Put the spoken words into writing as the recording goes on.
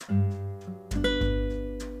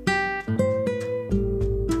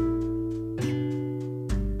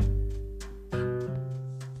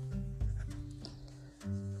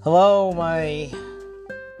Hello, my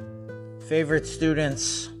favorite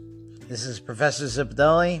students. This is Professor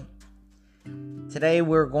Zibdelli. Today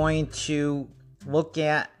we're going to look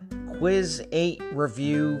at Quiz 8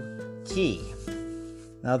 Review Key.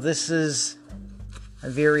 Now this is a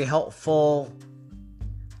very helpful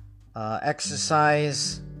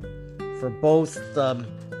exercise for both the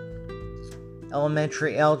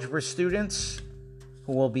elementary algebra students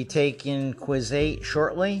who will be taking Quiz 8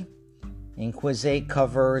 shortly. And Quiz 8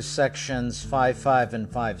 covers sections 5.5 and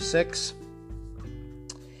 5.6.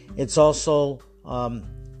 It's also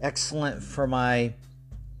excellent for my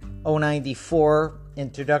 094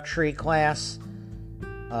 introductory class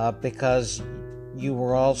because you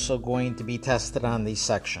were also going to be tested on these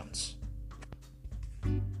sections.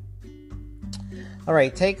 All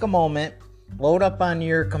right, take a moment, load up on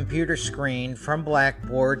your computer screen from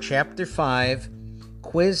Blackboard, Chapter 5,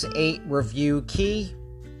 Quiz 8 Review Key.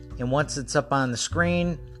 And once it's up on the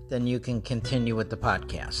screen, then you can continue with the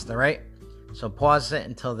podcast, all right? So pause it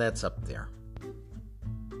until that's up there.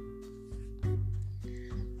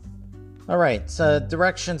 All right, so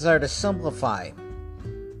directions are to simplify.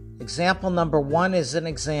 Example number 1 is an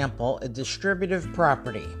example, a distributive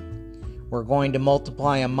property. We're going to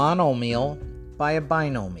multiply a monomial by a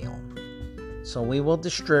binomial. So we will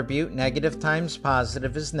distribute negative times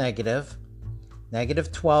positive is negative.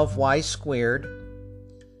 Negative 12y squared.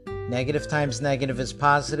 Negative times negative is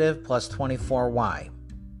positive, plus 24y.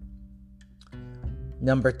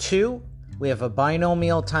 Number 2, we have a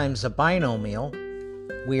binomial times a binomial.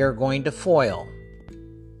 We are going to FOIL.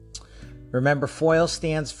 Remember, FOIL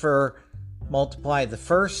stands for multiply the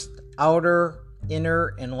first, outer,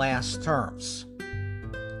 inner, and last terms.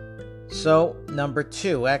 So, number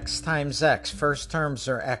 2, x times x. First terms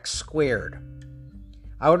are x squared.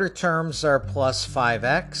 Outer terms are plus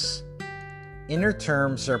 5x. Inner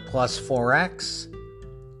terms are plus 4x.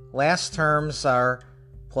 Last terms are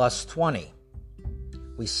plus 20.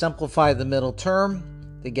 We simplify the middle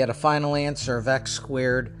term to get a final answer of x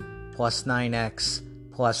squared plus 9x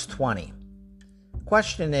plus 20.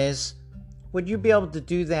 Question is, would you be able to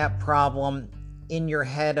do that problem in your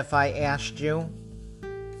head if I asked you?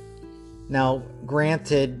 Now,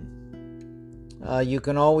 granted, you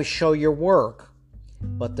can always show your work,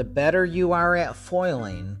 but the better you are at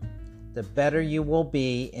foiling, the better you will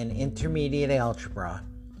be in intermediate algebra,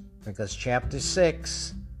 because Chapter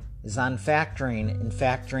 6 is on factoring, and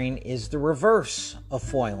factoring is the reverse of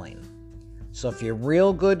foiling. So if you're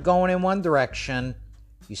real good going in one direction,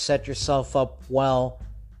 you set yourself up well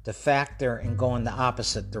to factor and go in the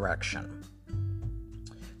opposite direction.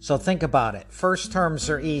 So think about it. First terms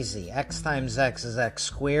are easy. X times x is x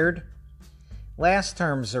squared. Last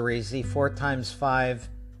terms are easy. 4 times 5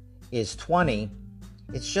 is 20.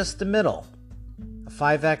 It's just the middle. A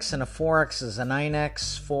 5x and a 4x is a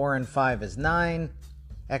 9x. 4 and 5 is 9.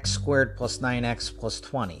 X squared plus 9x plus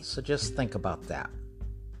 20. So just think about that.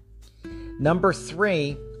 Number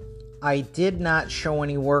 3, I did not show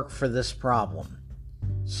any work for this problem.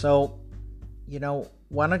 So,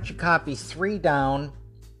 why don't you copy 3 down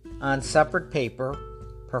on separate paper,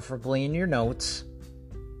 preferably in your notes.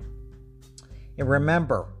 And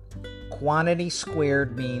remember, quantity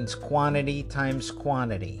squared means quantity times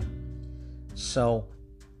quantity. So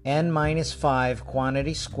n minus 5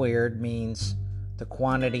 quantity squared means the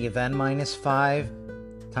quantity of n minus 5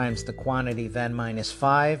 times the quantity of n minus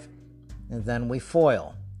 5, and then we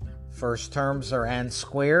FOIL. First terms are n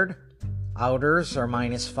squared, outers are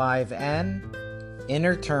minus 5n,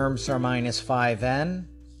 inner terms are minus 5n,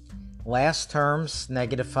 last terms,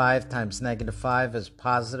 negative 5 times negative 5 is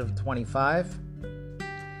positive 25.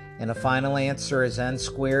 And the final answer is n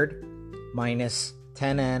squared minus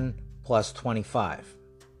 10n plus 25.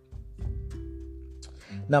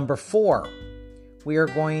 Number 4, we are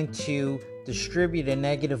going to distribute a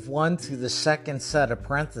negative 1 through the second set of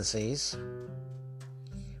parentheses.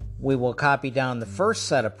 We will copy down the first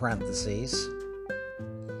set of parentheses,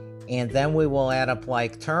 and then we will add up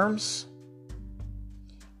like terms.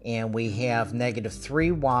 And we have negative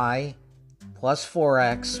 3y plus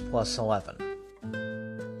 4x plus 11.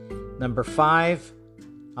 Number 5,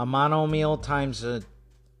 a monomial times a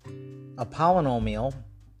polynomial,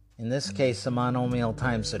 in this case a monomial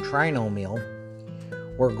times a trinomial.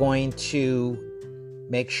 We're going to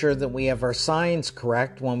make sure that we have our signs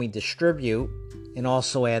correct when we distribute and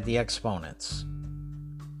also add the exponents.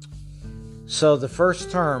 So the first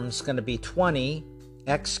term is going to be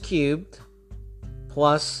 20x cubed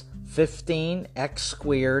plus 15x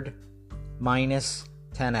squared minus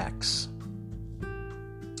 10x.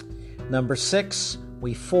 Number 6,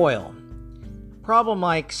 we FOIL. Problem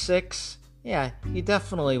like 6, you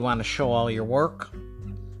definitely want to show all your work.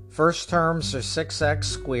 First terms are 6x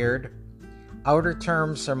squared. Outer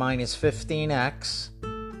terms are minus 15x.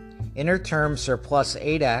 Inner terms are plus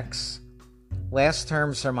 8x. Last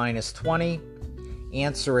terms are minus 20.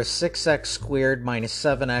 Answer is 6x squared minus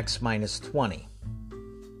 7x minus 20.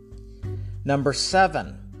 Number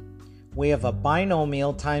 7. We have a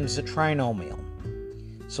binomial times a trinomial.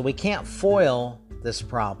 So we can't FOIL this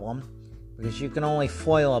problem because you can only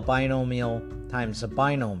FOIL a binomial times a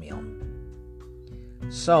binomial.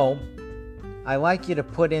 So I like you to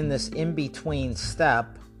put in this in-between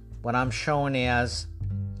step, what I'm showing as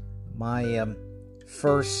my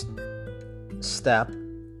first step.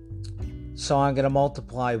 So I'm going to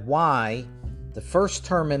multiply y, the first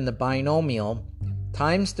term in the binomial,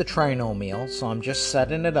 times the trinomial. So I'm just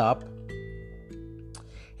setting it up.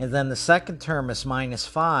 And then the second term is minus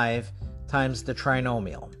 5 times the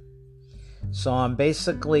trinomial. So I'm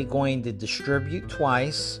basically going to distribute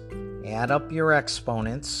twice, add up your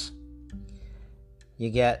exponents. You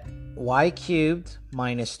get y cubed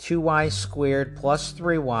minus 2y squared plus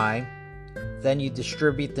 3y. Then you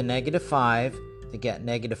distribute the negative 5 to get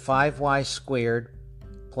negative 5y squared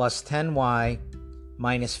plus 10y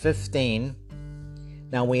minus 15.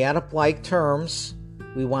 Now we add up like terms.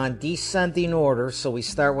 We want descending order, so we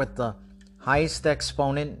start with the highest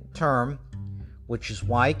exponent term, which is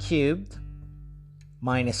y cubed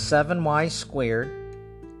minus 7y squared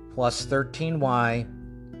plus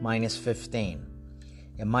 13y minus 15.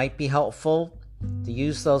 It might be helpful to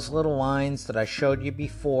use those little lines that I showed you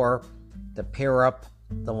before to pair up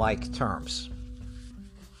the like terms.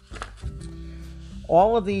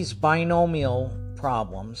 All of these binomial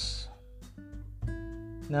problems,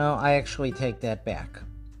 no, I actually take that back.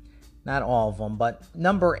 Not all of them, but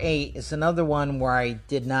number 8 is another one where I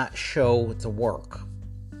did not show the work.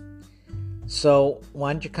 So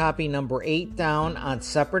why don't you copy number 8 down on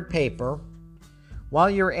separate paper. While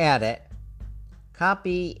you're at it,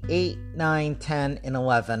 copy 8, 9, 10, and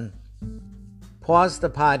 11. Pause the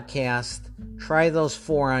podcast, try those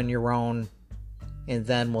 4 on your own, and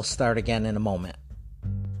then we'll start again in a moment.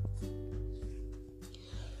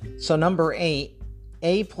 So number 8,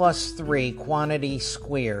 a plus 3 quantity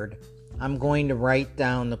squared. I'm going to write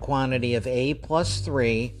down the quantity of a plus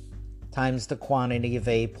 3 times the quantity of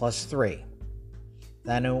a plus 3.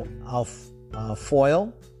 Then I'll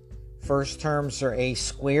FOIL. First terms are a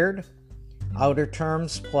squared. Outer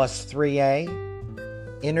terms plus 3a.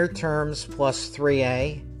 Inner terms plus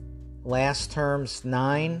 3a. Last terms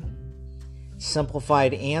 9.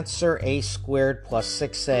 Simplified answer a squared plus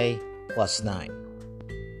 6a plus 9.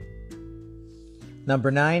 Number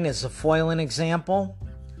 9 is a FOILing example.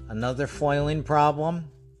 Another FOILing problem.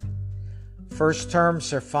 First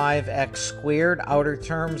terms are 5x squared. Outer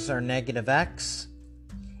terms are negative x.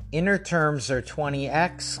 Inner terms are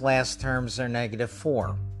 20x. Last terms are negative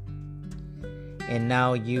 4. And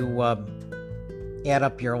now you add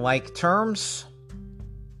up your like terms.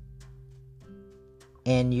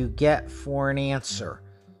 And you get for an answer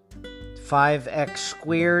 5x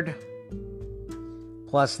squared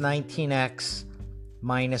plus 19x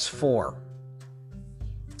minus 4.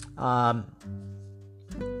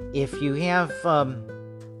 If you have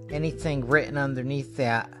anything written underneath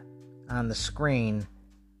that on the screen,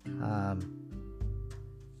 that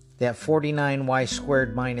 49y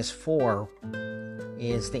squared minus 4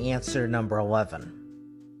 is the answer to number 11.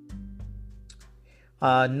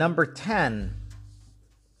 Number 10,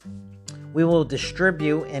 we will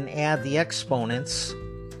distribute and add the exponents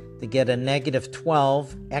to get a negative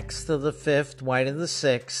 12, x to the 5th, y to the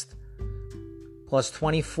 6th, plus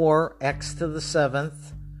 24, x to the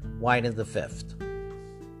 7th, y to the 5th.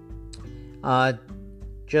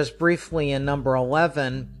 Just briefly in number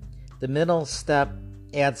 11, the middle step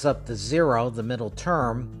adds up to 0, the middle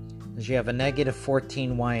term, as you have a negative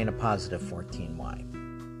 14y and a positive 14y.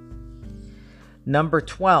 Number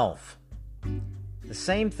 12, the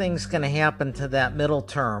same thing's going to happen to that middle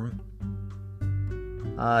term.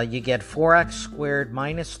 You get 4x squared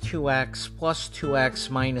minus 2x plus 2x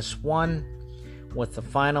minus 1 with the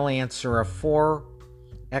final answer of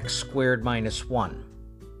 4x squared minus 1.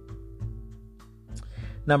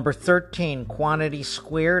 Number 13, quantity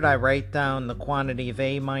squared. I write down the quantity of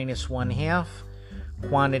a minus 1/2,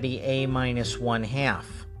 quantity a minus 1/2.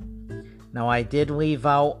 Now I did leave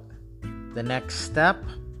out the next step,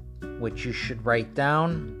 which you should write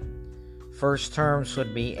down. First terms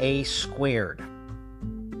would be a squared.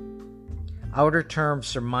 Outer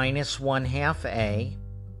terms are minus 1/2 a.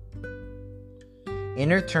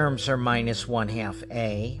 Inner terms are minus 1/2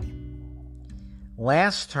 a.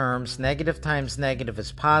 Last terms, negative times negative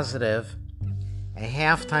is positive. A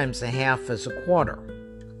half times a half is a quarter.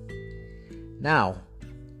 Now,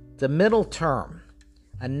 the middle term,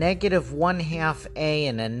 a negative 1/2 a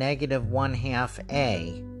and a negative 1/2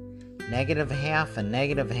 a, negative half and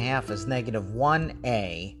negative half is negative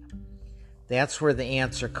 1a. That's where the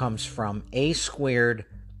answer comes from, a squared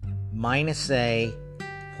minus a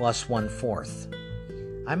plus 1/4.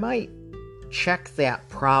 I might check that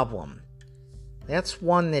problem. That's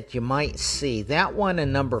one that you might see. That one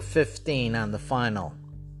and number 15 on the final.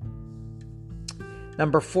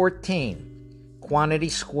 Number 14, quantity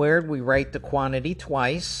squared. We write the quantity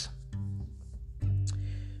twice.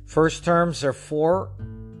 First terms are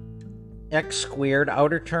 4x squared.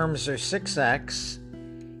 Outer terms are 6x.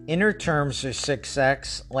 Inner terms are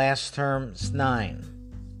 6x. Last term's 9.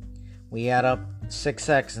 We add up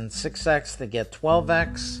 6x and 6x to get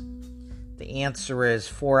 12x. The answer is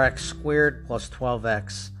 4x squared plus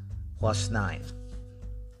 12x plus 9.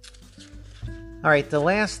 All right, the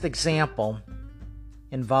last example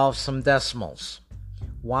involves some decimals.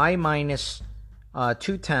 Y minus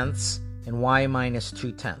 2/10 and y minus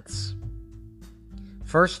 2/10.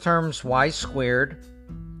 First term's y squared.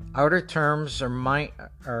 Outer terms are let's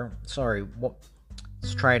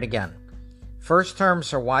try it again. First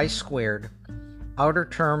terms are y squared. Outer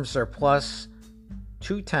terms are plus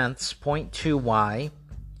 2/10, 0.2y.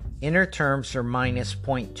 Inner terms are minus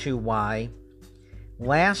 0.2y.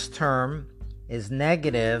 Last term is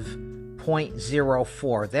negative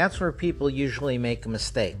 0.04. That's where people usually make a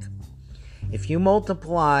mistake. If you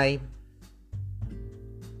multiply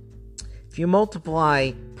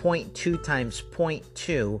 0.2 times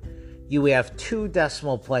 0.2, you have 2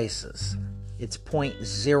 decimal places. It's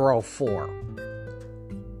 0.04.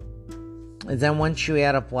 And then once you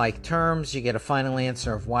add up like terms, you get a final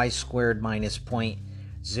answer of y squared minus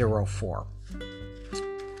 0.04.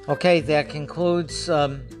 Okay, that concludes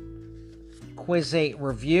Quiz 8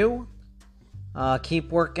 review.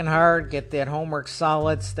 Keep working hard, get that homework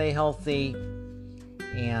solid, stay healthy,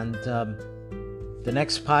 and the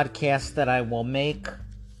next podcast that I will make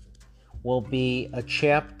will be a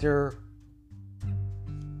Chapter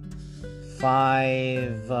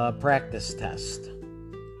 5 practice test.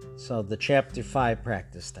 So the Chapter 5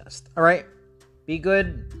 practice test. All right, be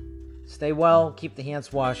good, stay well, keep the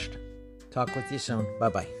hands washed. Talk with you soon.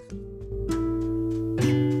 Bye-bye.